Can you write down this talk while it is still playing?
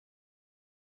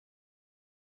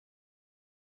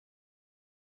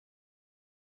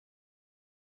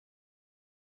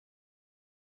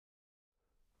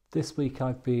This week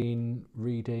I've been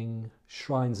reading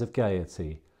Shrines of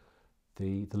Gaiety,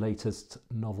 the latest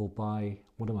novel by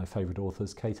one of my favourite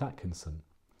authors, Kate Atkinson.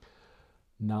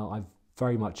 Now, I've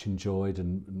very much enjoyed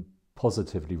and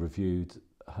positively reviewed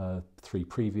her three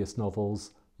previous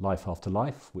novels, Life After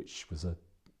Life, which was a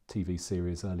TV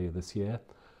series earlier this year,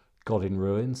 God in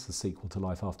Ruins, the sequel to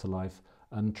Life After Life,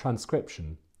 and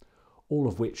Transcription, all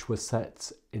of which were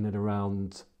set in and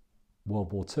around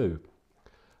World War II.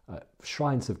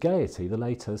 Shrines of Gaiety, the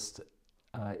latest,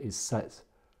 is set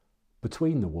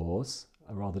between the wars,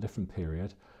 a rather different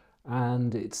period,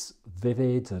 and it's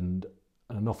vivid and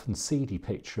an often seedy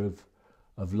picture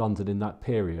of London in that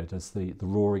period as the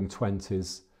Roaring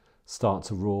Twenties start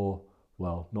to roar,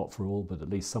 well, not for all, but at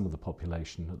least some of the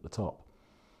population at the top.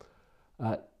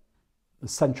 The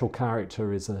central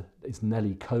character is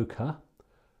Nellie Coker,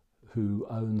 who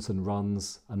owns and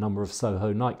runs a number of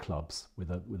Soho nightclubs with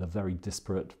a very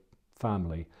disparate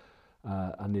family,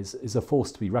 and is a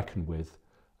force to be reckoned with,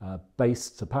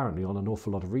 based apparently on an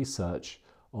awful lot of research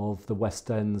of the West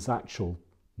End's actual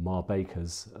Mar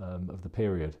Bakers of the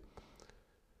period.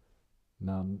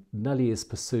 Now, Nellie is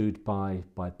pursued by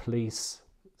police,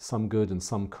 some good and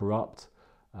some corrupt,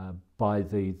 by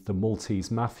the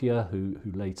Maltese mafia, who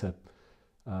later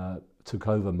took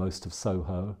over most of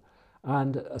Soho,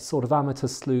 and a sort of amateur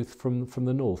sleuth from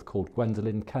the north called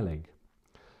Gwendolen.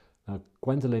 Now,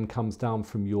 Gwendolen comes down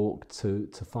from York to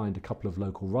find a couple of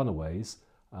local runaways,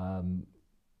 a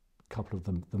couple of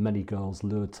the many girls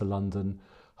lured to London,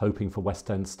 hoping for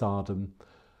West End stardom,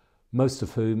 most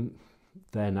of whom,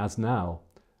 then as now,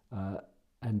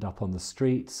 end up on the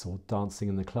streets or dancing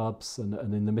in the clubs, and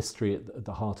in the mystery at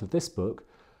the heart of this book,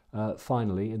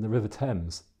 finally in the River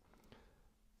Thames.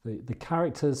 The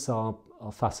characters are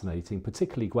fascinating,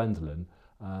 particularly Gwendolen,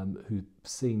 who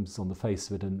seems on the face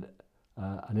of it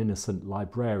an innocent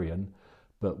librarian,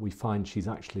 but we find she's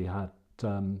actually had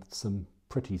some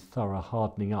pretty thorough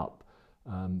hardening up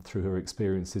through her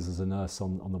experiences as a nurse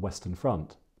on the Western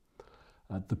Front.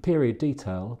 The period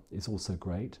detail is also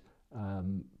great,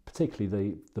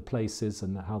 particularly the places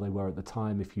and how they were at the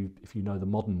time, if you know the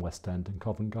modern West End and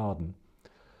Covent Garden.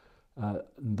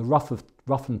 The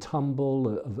rough and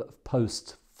tumble of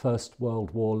post-First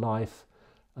World War life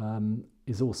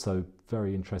is also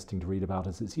very interesting to read about,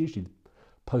 as it's usually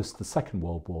post the Second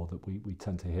World War that we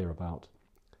tend to hear about.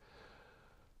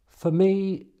 For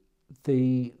me,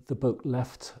 the book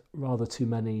left rather too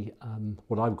many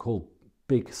what I would call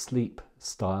big sleep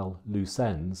style loose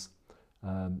ends.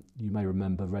 You may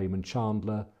remember Raymond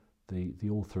Chandler, the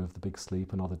author of The Big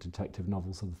Sleep and other detective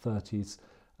novels of the 30s,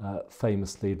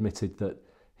 famously admitted that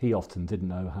he often didn't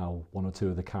know how one or two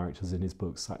of the characters in his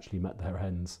books actually met their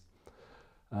ends.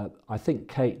 I think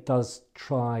Kate does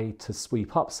try to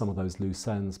sweep up some of those loose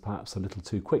ends, perhaps a little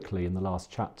too quickly in the last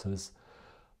chapters,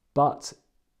 but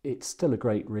it's still a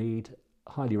great read,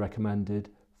 highly recommended,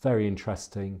 very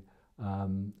interesting,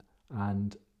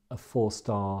 and a 4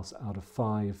 stars out of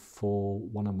 5 for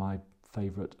one of my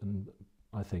favourite and,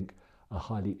 I think, a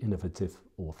highly innovative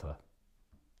author.